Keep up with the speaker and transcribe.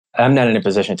I'm not in a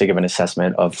position to give an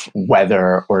assessment of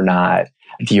whether or not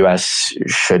the U.S.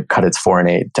 should cut its foreign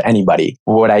aid to anybody.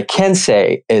 What I can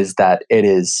say is that it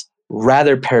is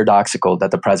rather paradoxical that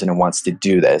the president wants to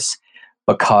do this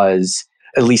because,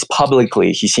 at least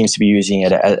publicly, he seems to be using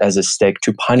it as a stick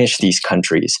to punish these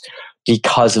countries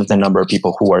because of the number of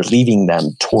people who are leaving them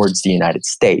towards the United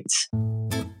States.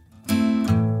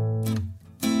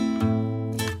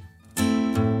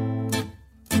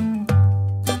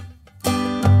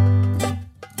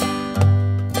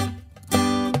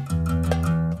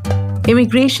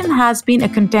 Immigration has been a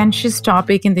contentious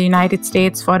topic in the United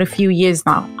States for a few years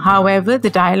now. However, the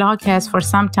dialogue has for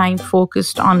some time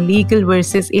focused on legal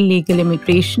versus illegal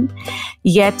immigration.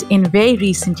 Yet, in very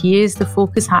recent years, the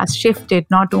focus has shifted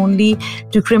not only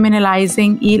to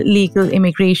criminalizing illegal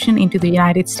immigration into the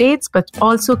United States, but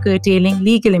also curtailing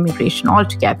legal immigration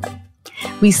altogether.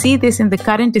 We see this in the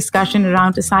current discussion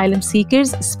around asylum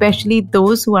seekers, especially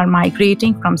those who are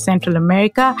migrating from Central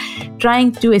America,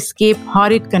 trying to escape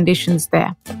horrid conditions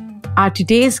there. Our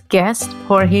today's guest,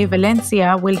 Jorge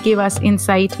Valencia, will give us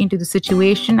insight into the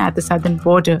situation at the southern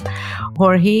border.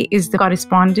 Jorge is the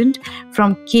correspondent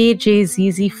from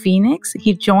KJZZ Phoenix.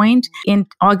 He joined in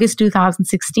August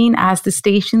 2016 as the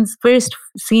station's first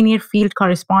senior field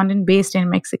correspondent based in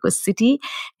Mexico City.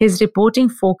 His reporting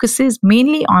focuses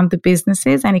mainly on the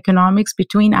businesses and economics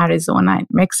between Arizona and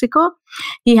Mexico.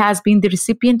 He has been the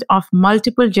recipient of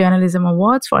multiple journalism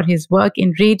awards for his work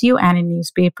in radio and in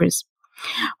newspapers.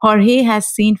 Jorge has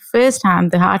seen firsthand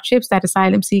the hardships that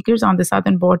asylum seekers on the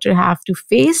southern border have to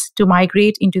face to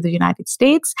migrate into the United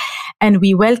States. And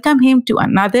we welcome him to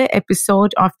another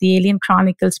episode of the Alien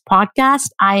Chronicles podcast.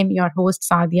 I am your host,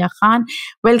 Sadia Khan.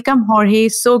 Welcome, Jorge.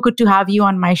 So good to have you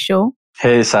on my show.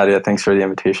 Hey, Sadia. Thanks for the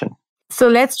invitation. So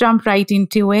let's jump right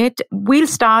into it. We'll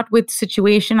start with the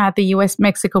situation at the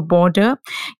US-Mexico border.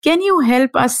 Can you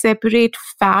help us separate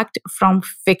fact from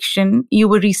fiction? You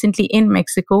were recently in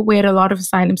Mexico, where a lot of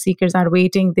asylum seekers are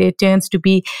waiting their turns to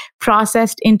be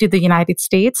processed into the United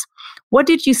States. What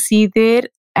did you see there,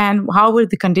 and how were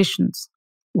the conditions?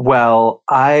 Well,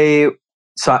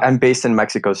 I'm based in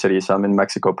Mexico City, so I'm in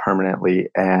Mexico permanently.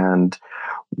 And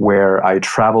where I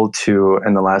traveled to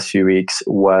in the last few weeks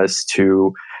was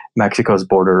to Mexico's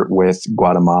border with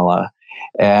Guatemala.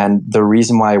 And the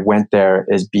reason why I went there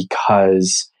is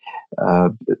because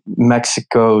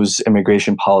Mexico's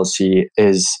immigration policy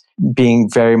is being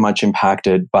very much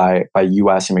impacted by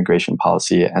U.S. immigration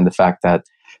policy and the fact that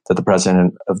the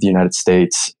President of the United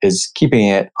States is keeping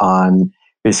it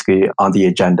basically on the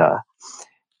agenda.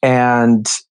 And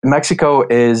Mexico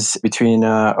is between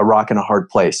a rock and a hard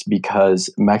place because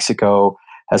Mexico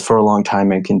has for a long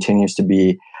time and continues to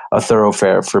be a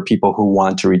thoroughfare for people who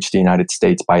want to reach the United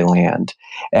States by land.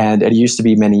 And it used to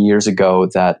be many years ago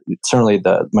that certainly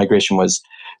the migration was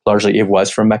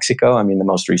from Mexico. I mean, the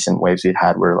most recent waves we'd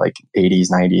had were like 80s,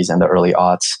 90s, and the early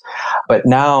aughts. But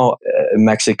now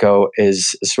Mexico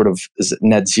is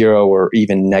net zero or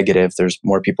even negative. There's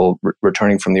more people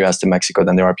returning from the US to Mexico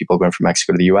than there are people going from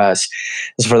Mexico to the US.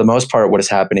 So for the most part, what is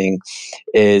happening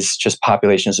is just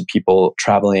populations of people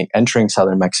entering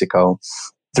southern Mexico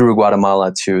through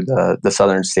Guatemala to the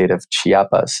southern state of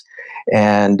Chiapas.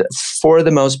 And for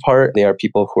the most part, they are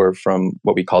people who are from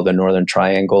what we call the Northern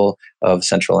Triangle of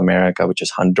Central America, which is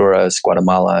Honduras,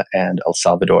 Guatemala, and El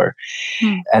Salvador.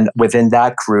 And within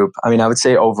that group, I mean, I would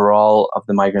say overall of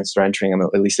the migrants that are entering,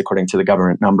 at least according to the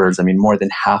government numbers, I mean, more than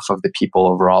half of the people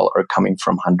overall are coming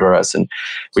from Honduras. And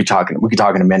we could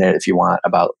talk in a minute if you want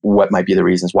about what might be the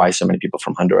reasons why so many people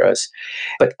from Honduras.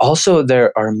 But also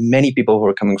there are many people who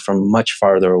are coming from much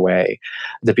farther away.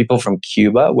 The people from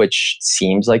Cuba, which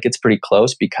seems like it's pretty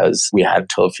close because we had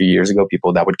till a few years ago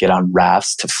people that would get on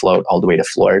rafts to float all the way to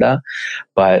Florida.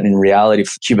 But in reality,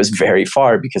 Cuba is very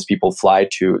far because people fly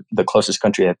to the closest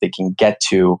country that they can get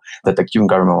to, that the Cuban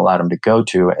government will allow them to go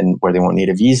to and where they won't need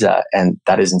a visa. And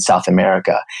that is in South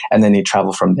America. And then they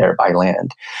travel from there by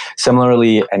land.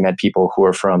 Similarly, I met people who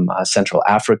are from Central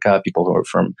Africa, people who are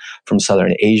from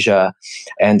Southern Asia.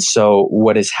 And so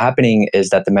what is happening is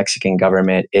that the Mexican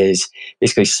government is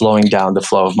basically slowing down the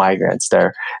flow of migrants.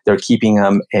 They're keeping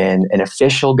them in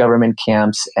official government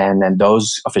camps, and then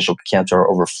those official camps are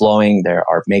overflowing. There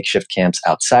are makeshift camps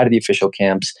outside of the official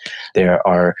camps. There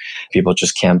are people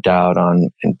just camped out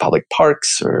in public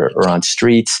parks or on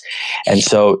streets. And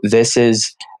so this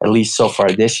is, at least so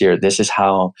far this year, this has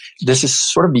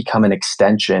sort of become an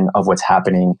extension of what's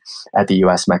happening at the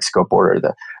US-Mexico border.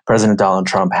 The President Donald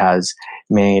Trump has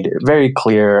made very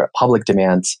clear public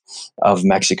demands of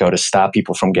Mexico to stop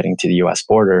people from getting to the US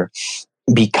border.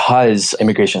 because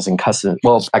immigrations and customs,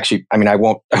 well, actually, I mean, I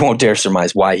won't dare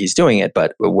surmise why he's doing it,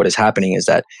 but what is happening is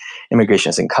that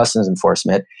immigrations and customs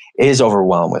enforcement is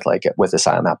overwhelmed with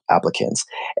asylum applicants,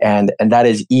 and that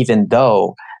is even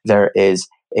though there is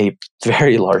a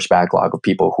very large backlog of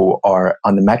people who are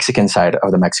on the Mexican side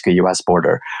of the Mexico-US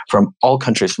border from all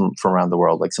countries from around the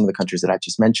world, like some of the countries that I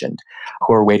just mentioned,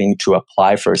 who are waiting to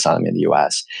apply for asylum in the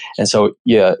US. And so,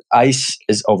 yeah, ICE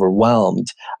is overwhelmed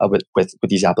with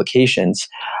these applications.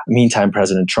 Meantime,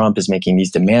 President Trump is making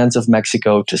these demands of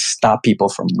Mexico to stop people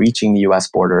from reaching the US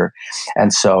border.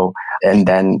 And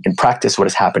then in practice, what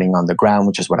is happening on the ground,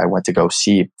 which is what I went to go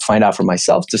find out for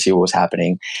myself to see what was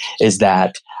happening, is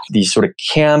that these sort of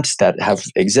camps that have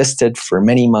existed for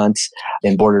many months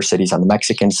in border cities on the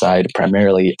Mexican side,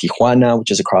 primarily Tijuana,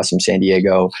 which is across from San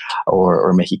Diego,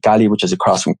 or Mexicali, which is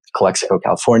across from Calexico,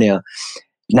 California.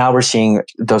 Now we're seeing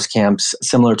those camps,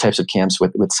 similar types of camps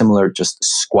with similar just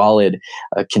squalid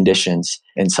conditions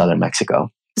in southern Mexico.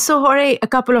 So, Jorge, a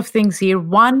couple of things here.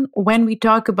 One, when we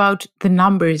talk about the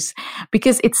numbers,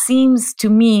 because it seems to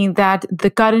me that the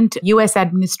current US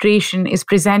administration is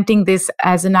presenting this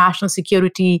as a national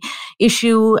security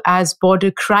issue, as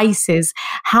border crisis.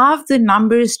 Have the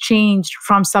numbers changed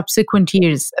from subsequent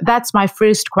years? That's my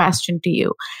first question to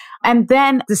you. And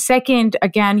then the second,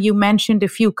 again, you mentioned a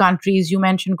few countries. You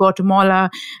mentioned Guatemala,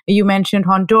 you mentioned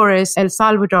Honduras, El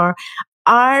Salvador.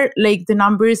 Have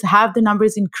the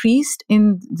numbers increased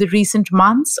in the recent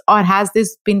months, or has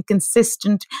this been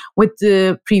consistent with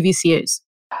the previous years?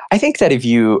 I think that if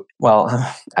you look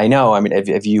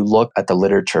at the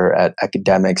literature, at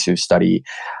academics who study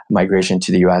migration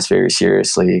to the US very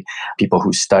seriously, people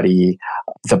who study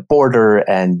the border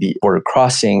and the border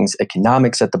crossings,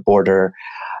 economics at the border,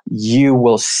 you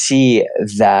will see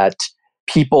that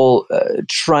people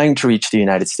trying to reach the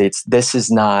United States, this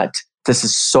is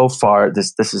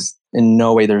in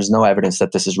no way, there's no evidence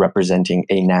that this is representing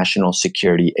a national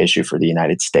security issue for the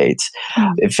United States.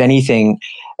 If anything,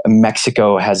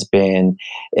 Mexico has been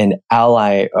an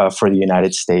ally for the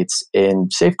United States in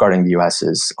safeguarding the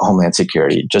US's homeland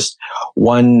security. Just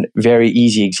one very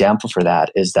easy example for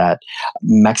that is that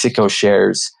Mexico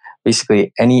shares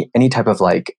basically any type of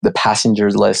the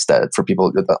passengers list that for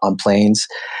people on planes.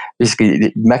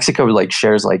 Basically, Mexico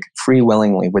shares free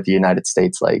willingly with the United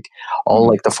States,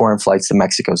 all the foreign flights that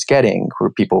Mexico's getting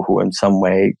for people who in some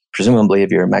way, presumably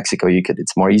if you're in Mexico,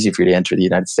 it's more easy for you to enter the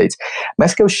United States.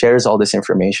 Mexico shares all this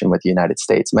information with the United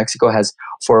States. Mexico has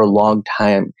for a long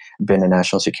time been a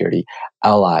national security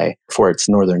ally for its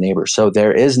northern neighbors. So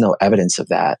there is no evidence of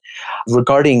that.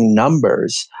 Regarding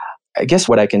numbers, I guess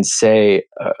what I can say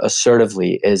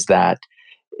assertively is that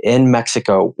in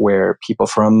Mexico, where people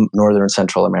from Northern and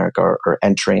Central America are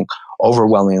entering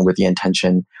overwhelmingly with the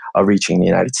intention of reaching the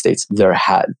United States,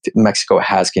 Mexico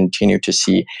has continued to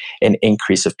see an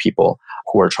increase of people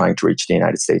who are trying to reach the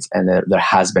United States. And there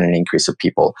has been an increase of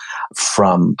people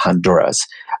from Honduras.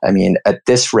 I mean, at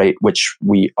this rate, which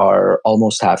we are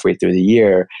almost halfway through the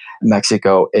year,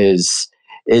 Mexico is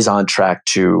on track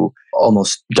to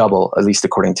almost double, at least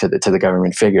according to the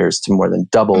government figures, to more than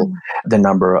double the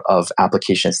number of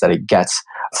applications that it gets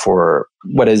for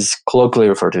what is colloquially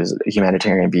referred to as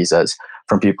humanitarian visas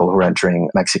from people who are entering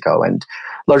Mexico. And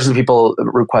largely people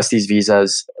request these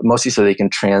visas mostly so they can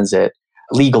transit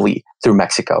legally through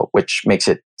Mexico, which makes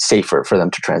it safer for them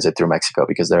to transit through Mexico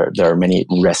because there are many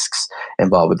risks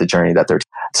involved with the journey that they're.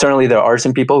 Certainly, there are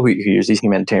some people who use these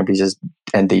humanitarian visas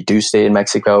and they do stay in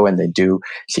Mexico and they do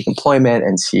seek employment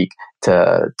and seek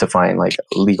to find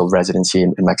legal residency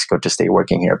in Mexico to stay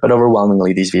working here. But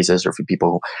overwhelmingly, these visas are for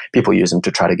people use them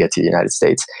to try to get to the United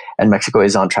States. And Mexico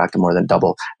is on track to more than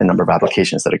double the number of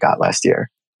applications that it got last year.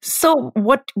 So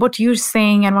what you're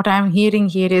saying and what I'm hearing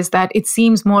here is that it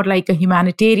seems more like a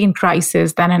humanitarian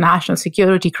crisis than a national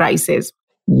security crisis.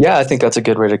 Yeah, I think that's a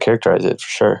good way to characterize it, for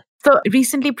sure. So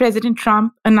recently, President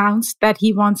Trump announced that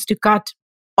he wants to cut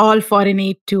all foreign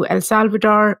aid to El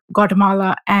Salvador,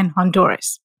 Guatemala, and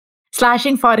Honduras.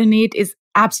 Slashing foreign aid is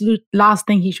absolute last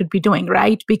thing he should be doing,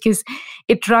 right? Because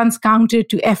it runs counter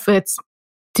to efforts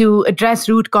to address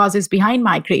root causes behind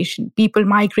migration. People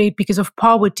migrate because of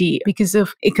poverty, because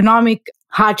of economic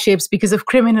hardships, because of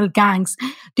criminal gangs.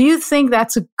 Do you think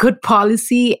that's a good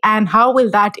policy? And how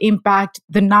will that impact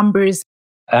the numbers?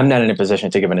 I'm not in a position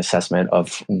to give an assessment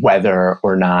of whether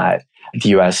or not the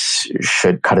U.S.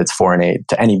 should cut its foreign aid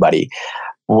to anybody.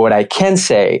 What I can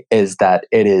say is that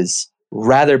it is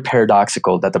rather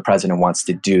paradoxical that the president wants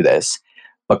to do this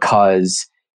because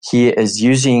he is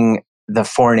using the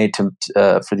foreign aid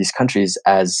for these countries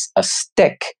as a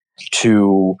stick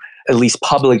to, at least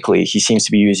publicly, he seems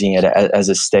to be using it as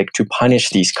a stick to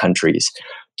punish these countries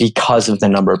because of the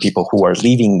number of people who are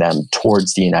leaving them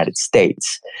towards the United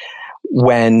States,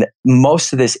 when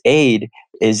most of this aid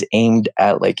is aimed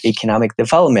at like economic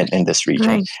development in this region,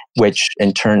 Right. which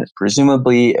in turn,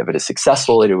 presumably, if it is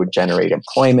successful, it would generate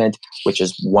employment, which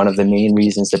is one of the main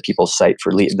reasons that people cite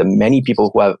for the many people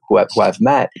who I've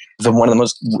met. One of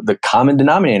the common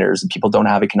denominators, people don't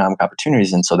have economic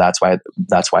opportunities, and so that's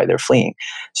why they're fleeing.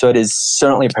 So it is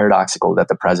certainly paradoxical that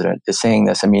the president is saying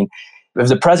this. I mean, if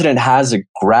the president has a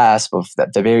grasp of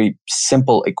the very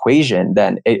simple equation,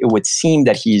 then it would seem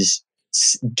that he's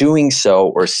doing so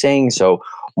or saying so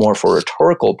more for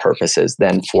rhetorical purposes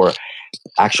than for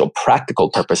actual practical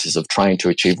purposes of trying to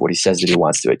achieve what he says that he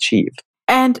wants to achieve.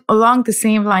 And along the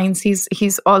same lines,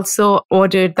 he's also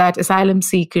ordered that asylum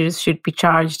seekers should be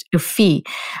charged a fee.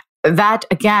 That,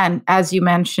 again, as you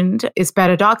mentioned, is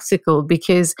paradoxical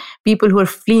because people who are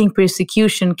fleeing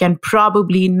persecution can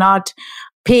probably not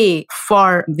pay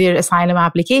for their asylum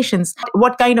applications.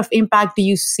 What kind of impact do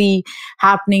you see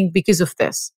happening because of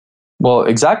this? Well,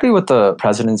 exactly what the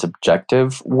president's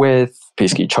objective with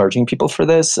basically charging people for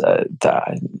this.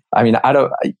 I mean, I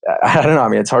don't know. I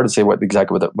mean, it's hard to say what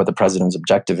the president's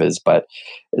objective is, but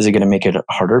is it going to make it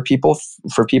harder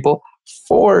for people?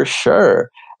 For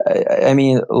sure. I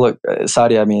mean, look,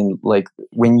 Sadia, I mean, like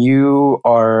when you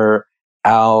are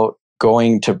out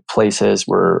going to places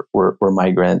where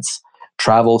migrants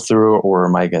travel through or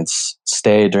migrants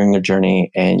stay during their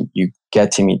journey and you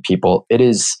get to meet people, it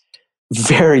is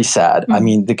very sad. I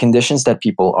mean, the conditions that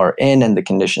people are in and the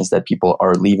conditions that people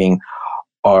are leaving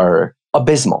are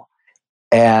abysmal.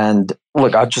 And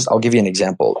look, I'll give you an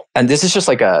example. And this is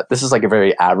like a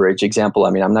very average example. I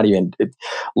mean, I'm not even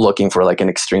looking for like an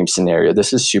extreme scenario.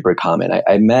 This is super common.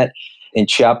 I met in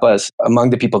Chiapas,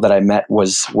 among the people that I met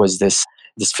was this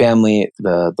family.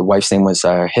 The wife's name was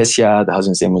Hesia. The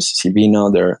husband's name was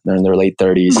Silvino. They're in their late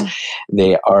 30s.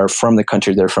 They are from the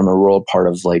country. They're from a rural part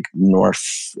of like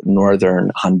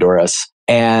northern Honduras.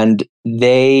 And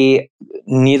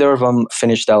neither of them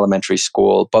finished elementary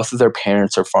school. Both of their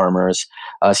parents are farmers.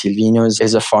 Silvino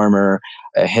is a farmer.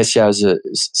 Hesia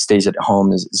stays at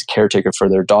home, is a caretaker for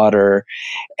their daughter.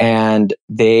 And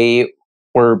they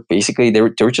were basically, they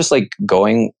were just like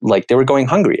they were going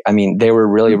hungry. I mean, they were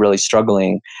really, really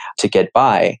struggling to get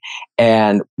by.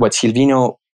 And what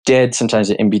Silvino did sometimes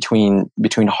in between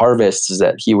harvests is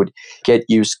that he would get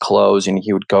used clothes and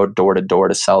he would go door to door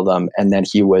to sell them. And then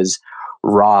he was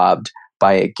robbed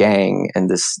by a gang and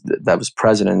that was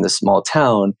present in this small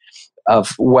town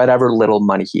of whatever little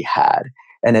money he had.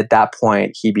 And at that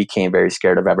point, he became very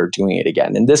scared of ever doing it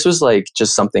again. And this was like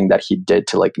just something that he did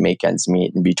to like make ends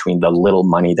meet in between the very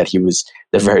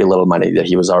little money that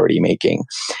he was already making.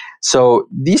 So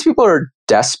these people are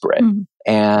desperate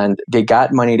and they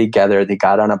got money together. They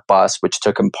got on a bus, which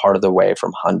took them part of the way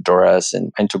from Honduras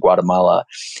and to Guatemala.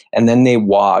 And then they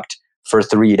walked for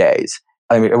 3 days.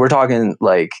 I mean, we're talking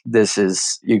like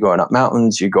you're going up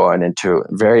mountains, you're going into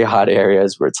very hot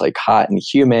areas where it's like hot and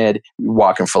humid, you're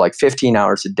walking for like 15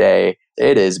 hours a day.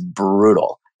 It is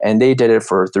brutal. And they did it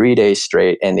for 3 days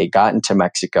straight and they got into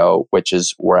Mexico, which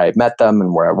is where I met them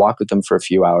and where I walked with them for a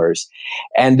few hours.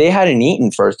 And they hadn't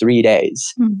eaten for 3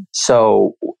 days.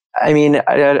 So, I mean,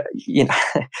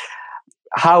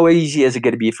 how easy is it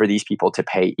going to be for these people to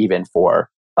pay even for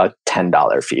a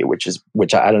 $10 fee, which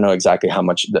I don't know exactly how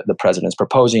much the president's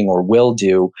proposing or will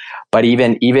do, but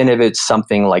even if it's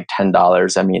something like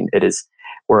 $10, I mean,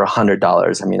 or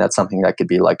 $100. I mean, that's something that could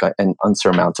be like an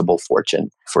unsurmountable fortune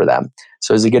for them.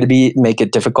 So is it going to make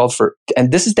it difficult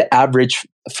and this is the average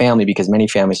family because many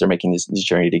families are making this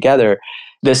journey together.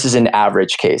 This is an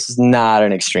average case. It's not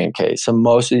an extreme case. So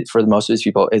for most of these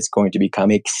people, it's going to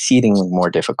become exceedingly more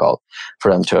difficult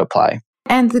for them to apply.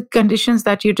 And the conditions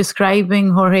that you're describing,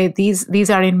 Jorge, these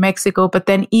are in Mexico, but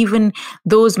then even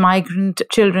those migrant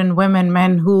children, women,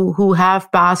 men who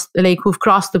have passed, like who've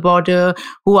crossed the border,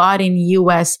 who are in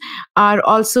US,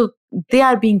 they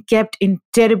are being kept in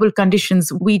terrible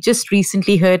conditions. We just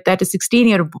recently heard that a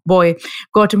 16-year-old boy,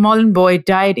 Guatemalan boy,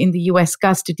 died in the US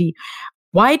custody.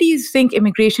 Why do you think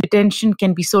immigration detention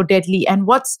can be so deadly? And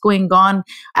what's going on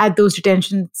at those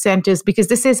detention centers? Because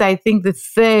this is, I think, the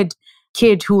third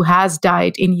kid who has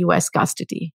died in US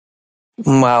custody.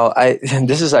 Well,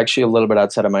 this is actually a little bit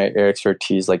outside of my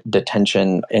expertise, like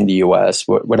detention in the US.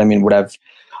 What I've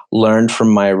learned from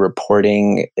my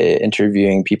reporting,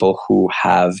 interviewing people who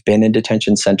have been in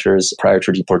detention centers prior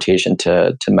to deportation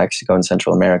to Mexico and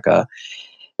Central America,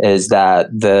 is that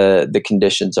the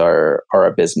conditions are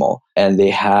abysmal. And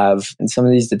they have, in some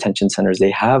of these detention centers,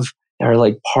 there are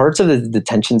like parts of the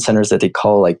detention centers that they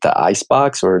call like the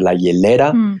icebox or la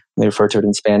hielera. They refer to it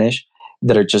in Spanish.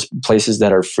 that are just places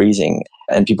that are freezing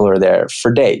and people are there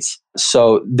for days.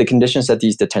 So the conditions at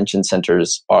these detention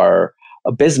centers are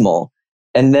abysmal.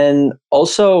 And then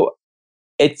also,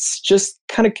 it's just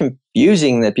kind of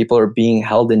confusing that people are being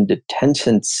held in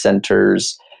detention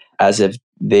centers as if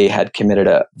they had committed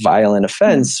a violent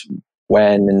offense,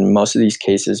 when in most of these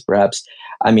cases, perhaps,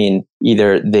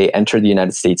 either they enter the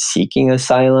United States seeking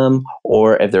asylum,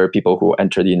 or if there are people who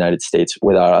enter the United States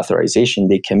without authorization,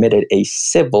 they committed a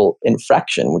civil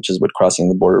infraction, which is what crossing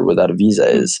the border without a visa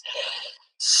is.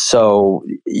 So,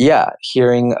 yeah,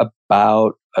 hearing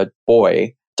about a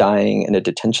boy dying in a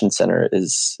detention center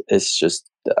is just,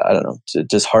 I don't know,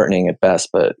 disheartening at best,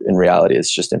 but in reality,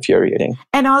 it's just infuriating.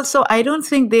 And also, I don't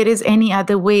think there is any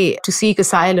other way to seek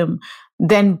asylum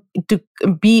than to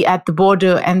be at the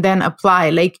border and then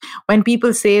apply. Like when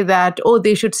people say that, oh,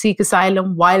 they should seek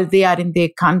asylum while they are in their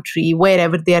country,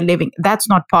 wherever they are living, that's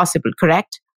not possible,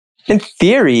 correct? In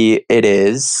theory, it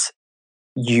is.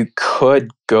 You could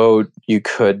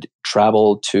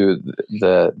travel to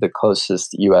the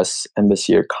closest U.S.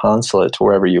 embassy or consulate to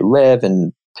wherever you live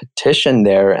and petition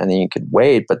there, and then you could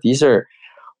wait. But these are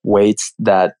waits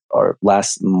that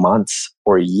last months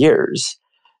or years.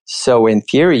 So in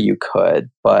theory, you could,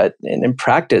 but in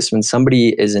practice, when somebody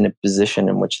is in a position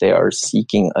in which they are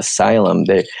seeking asylum,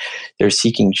 they're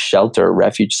seeking shelter or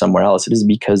refuge somewhere else, it is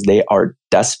because they are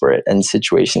desperate and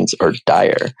situations are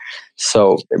dire.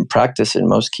 So in practice, in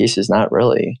most cases, not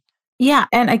really. Yeah.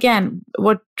 And again,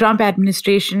 what Trump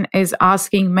administration is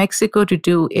asking Mexico to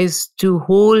do is to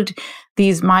hold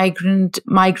these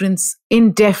migrants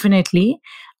indefinitely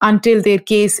until their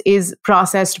case is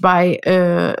processed by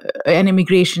an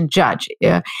immigration judge.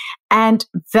 And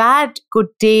that could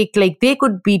take, they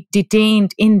could be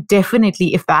detained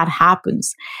indefinitely if that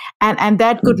happens. And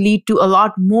that could lead to a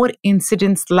lot more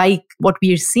incidents like what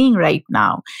we are seeing right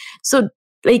now. So,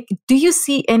 do you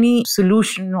see any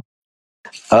solution?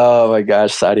 Oh my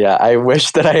gosh, Sadia, I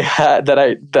wish that I had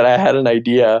an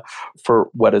idea for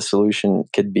what a solution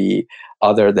could be,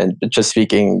 other than just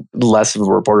speaking less of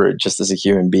a reporter, just as a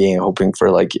human being, hoping for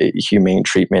a humane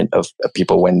treatment of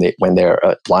people when they're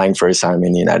applying for asylum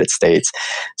in the United States,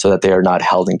 so that they are not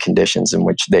held in conditions in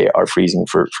which they are freezing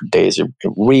for days or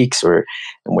weeks, or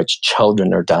in which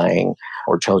children are dying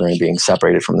or children are being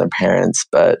separated from their parents.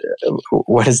 But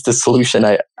what is the solution?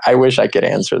 I wish I could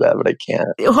answer that, but I can't.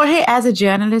 Jorge, as a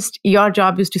journalist, your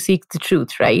job is to seek the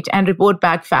truth, right? And report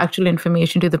back factual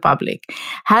information to the public.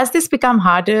 Has this become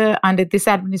harder under this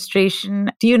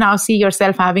administration? Do you now see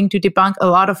yourself having to debunk a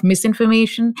lot of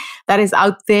misinformation that is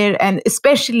out there, and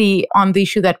especially on the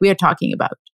issue that we are talking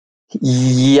about?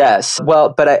 Yes.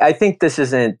 Well, but I think this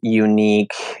isn't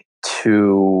unique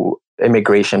to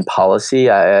immigration policy.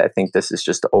 I think this is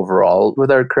just overall with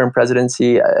our current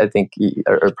presidency. I think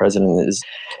our president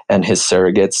and his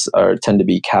surrogates tend to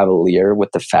be cavalier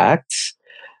with the facts.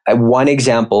 One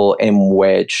example in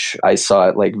which I saw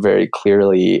it very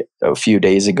clearly a few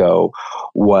days ago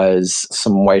was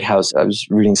I was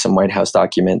reading some White House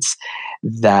documents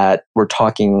that were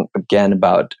talking again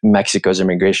about Mexico's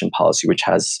immigration policy, which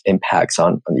has impacts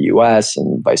on the US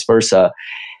and vice versa.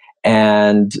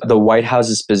 And the White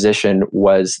House's position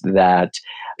was that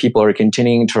people are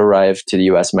continuing to arrive to the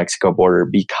US-Mexico border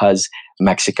because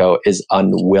Mexico is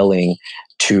unwilling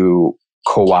to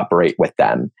cooperate with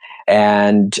them.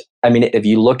 And if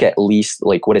you look at least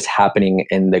what is happening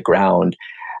in the ground,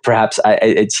 perhaps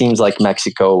it seems like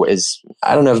Mexico is,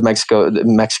 I don't know if the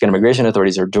Mexican immigration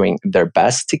authorities are doing their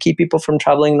best to keep people from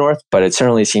traveling north, but it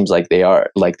certainly seems like they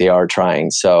are trying.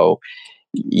 So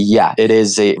yeah, it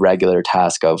is a regular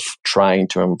task of trying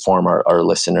to inform our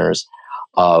listeners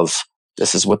of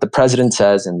this is what the president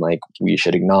says, and we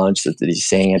should acknowledge that he's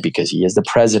saying it because he is the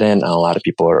president, and a lot of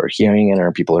people are hearing it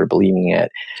or people are believing it.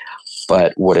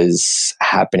 But what is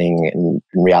happening in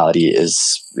reality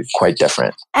is quite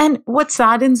different. And what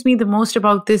saddens me the most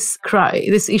about this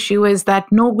issue is that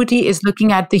nobody is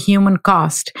looking at the human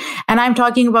cost. And I'm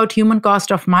talking about human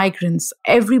cost of migrants.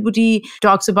 Everybody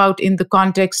talks about in the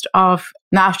context of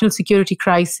national security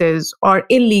crisis or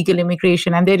illegal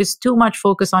immigration, and there is too much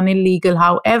focus on illegal.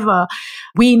 However,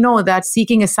 we know that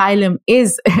seeking asylum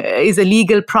is a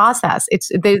legal process.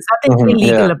 There's nothing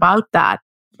illegal about that.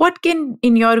 What can,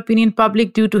 in your opinion,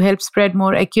 public do to help spread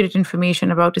more accurate information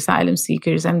about asylum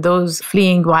seekers and those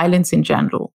fleeing violence in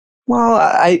general? Well,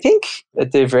 I think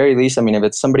at the very least, if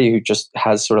it's somebody who just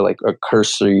has sort of a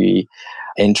cursory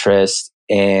interest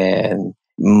in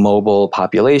mobile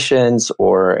populations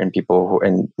or in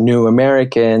in new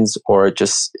Americans or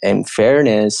just in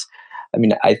fairness,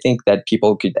 I think that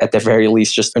people could at the very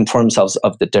least just inform themselves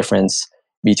of the difference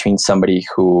between somebody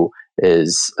who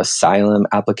is asylum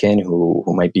applicant who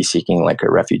might be seeking like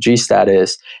a refugee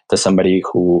status, to somebody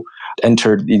who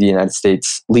entered the United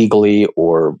States legally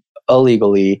or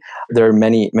illegally. There are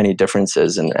many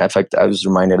differences, and in fact, I was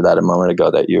reminded of that a moment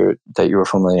ago that you were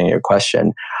formulating your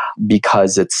question,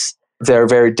 because there are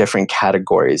very different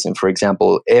categories. And for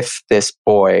example, if this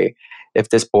boy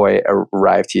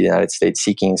arrived to the United States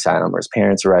seeking asylum, or his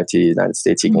parents arrived to the United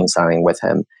States seeking asylum with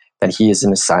him, then he is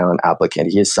an asylum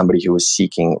applicant. He is somebody who was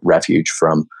seeking refuge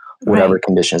from whatever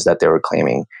conditions that they were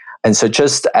claiming. And so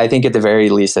I think at the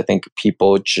very least, I think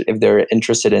people, if they're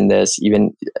interested in this,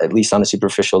 even at least on a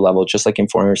superficial level, just like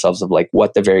inform yourselves of like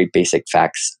what the very basic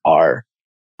facts are.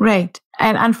 Right.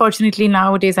 And unfortunately,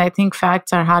 nowadays, I think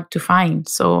facts are hard to find.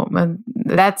 So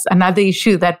that's another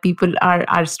issue that people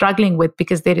are struggling with,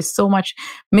 because there is so much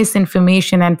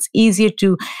misinformation, and it's easier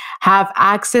to have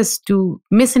access to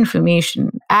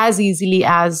misinformation as easily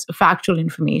as factual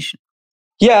information.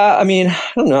 Yeah, I mean, I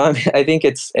don't know. I mean, I think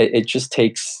it just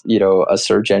takes, a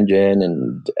search engine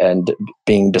and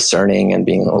being discerning and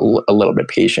being a little bit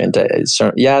patient.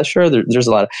 Yeah, sure. There's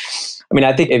a lot of, I mean,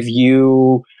 I think if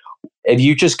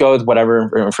you just go with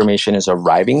whatever information is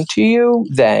arriving to you,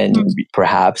 then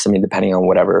perhaps, I mean, depending on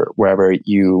wherever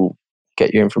you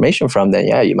get your information from, then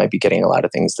yeah, you might be getting a lot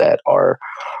of things that are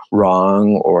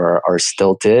wrong or are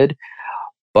stilted.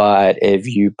 But if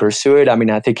you pursue it, I mean,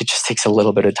 I think it just takes a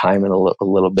little bit of time and a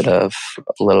little bit of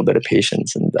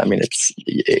patience. And I mean,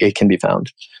 it can be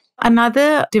found.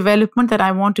 Another development that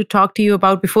I want to talk to you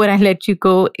about before I let you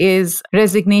go is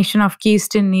resignation of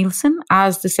Kirstjen Nielsen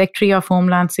as the Secretary of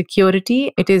Homeland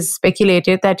Security. It is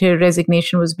speculated that her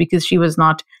resignation was because she was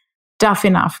not tough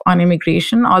enough on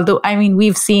immigration. Although, I mean,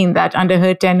 we've seen that under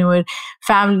her tenure,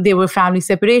 family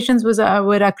separations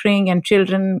were occurring, and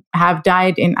children have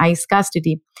died in ICE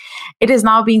custody. It is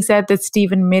now being said that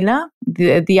Stephen Miller,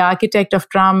 the architect of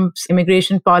Trump's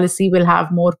immigration policy, will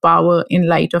have more power in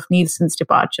light of Nielsen's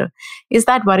departure. Is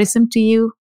that worrisome to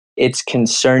you? It's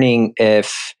concerning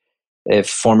if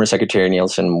former Secretary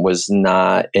Nielsen was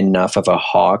not enough of a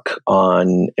hawk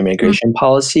on immigration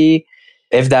policy.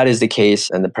 If that is the case,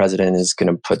 and the president is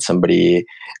going to put somebody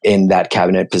in that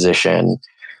cabinet position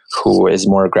who is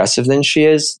more aggressive than she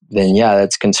is, then yeah,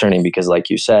 that's concerning, because like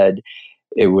you said,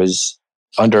 it was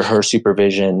under her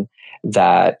supervision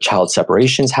that child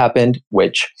separations happened,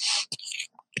 which,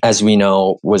 as we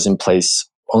know, was in place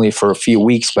only for a few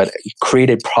weeks, but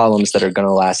created problems that are going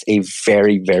to last a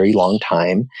very, very long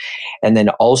time. And then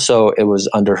also it was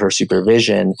under her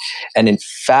supervision. And in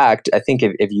fact, I think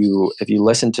if you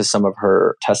listen to some of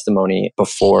her testimony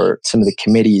before some of the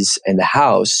committees in the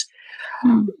House,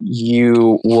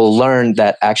 you will learn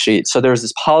that actually, so there's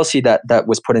this policy that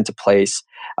was put into place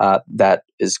that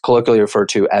is colloquially referred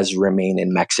to as Remain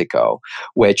in Mexico,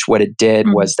 which what it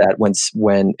did was that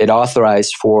when it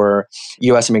authorized for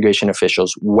U.S. immigration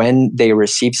officials, when they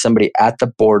received somebody at the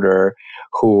border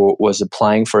who was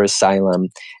applying for asylum,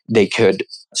 they could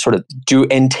sort of do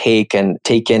intake and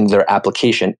take in their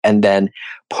application and then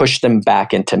push them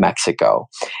back into Mexico.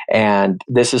 And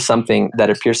this is something that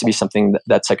appears to be something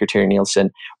that Secretary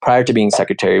Nielsen, prior to being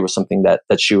secretary, was something that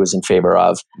she was in favor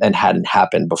of and hadn't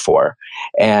happened before.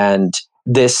 And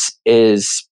this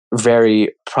is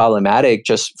very problematic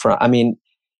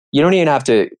you don't even have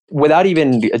to, without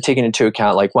even taking into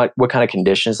account like what kind of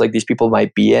conditions like these people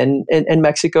might be in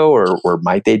Mexico, or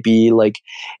might they be like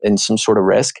in some sort of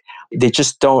risk. They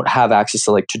just don't have access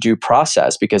to due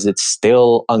process, because it's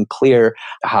still unclear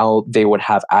how they would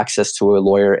have access to a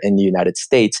lawyer in the United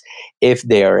States if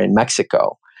they are in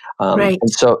Mexico. Right.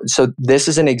 And so this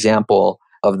is an example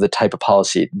of the type of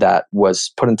policy that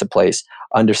was put into place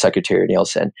under Secretary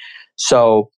Nielsen.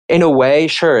 So in a way,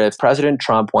 sure, if President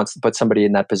Trump wants to put somebody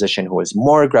in that position who is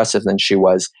more aggressive than she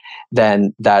was,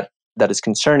 then that is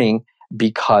concerning,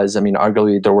 because,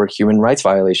 arguably there were human rights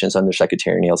violations under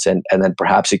Secretary Nielsen, and then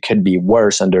perhaps it could be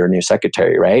worse under a new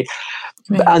secretary, right?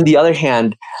 But on the other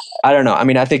hand, I don't know.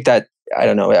 I think that, I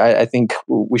don't know. I think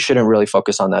we shouldn't really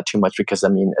focus on that too much, because,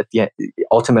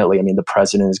 ultimately, the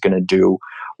president is going to do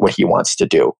what he wants to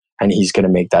do. And he's going to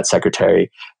make that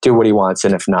secretary do what he wants.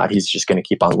 And if not, he's just going to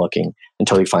keep on looking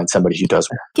until he finds somebody who does.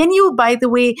 Can you, by the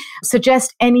way,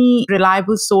 suggest any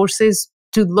reliable sources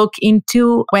to look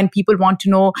into when people want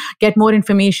to get more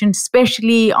information,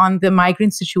 especially on the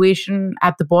migrant situation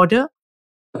at the border?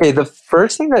 Okay, the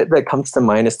first thing that comes to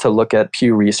mind is to look at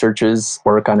Pew Research's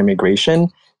work on immigration,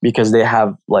 because they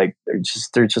have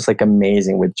they're just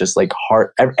amazing with just hard,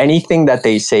 anything that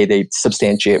they say they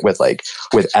substantiate with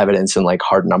evidence and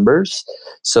hard numbers.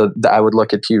 So I would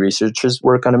look at Pew Research's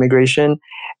work on immigration.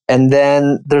 And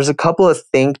then there's a couple of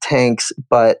think tanks,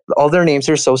 but all their names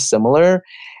are so similar.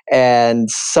 and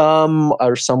some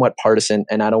are somewhat partisan,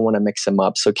 and I don't want to mix them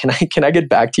up. So can I get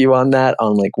back to you on that,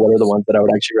 on like what are the ones that I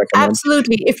would actually recommend?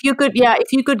 Absolutely. If you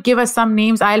could give us some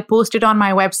names, I'll post it on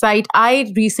my website.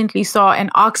 I recently saw an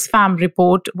Oxfam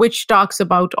report which talks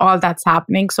about all that's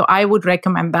happening. So I would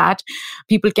recommend that.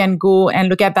 People can go and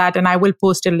look at that, and I will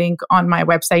post a link on my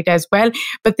website as well.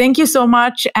 But thank you so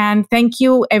much. And thank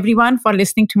you everyone for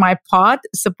listening to my pod,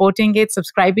 supporting it,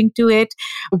 subscribing to it.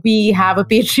 We have a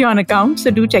Patreon account,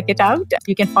 so do check it out.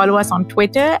 You can follow us on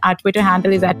Twitter. Our Twitter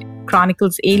handle is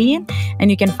 @ChroniclesAlien, and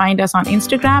you can find us on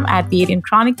Instagram @The Alien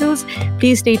Chronicles.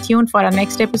 Please stay tuned for our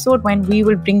next episode when we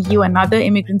will bring you another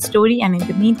immigrant story. And in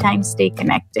the meantime, stay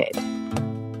connected.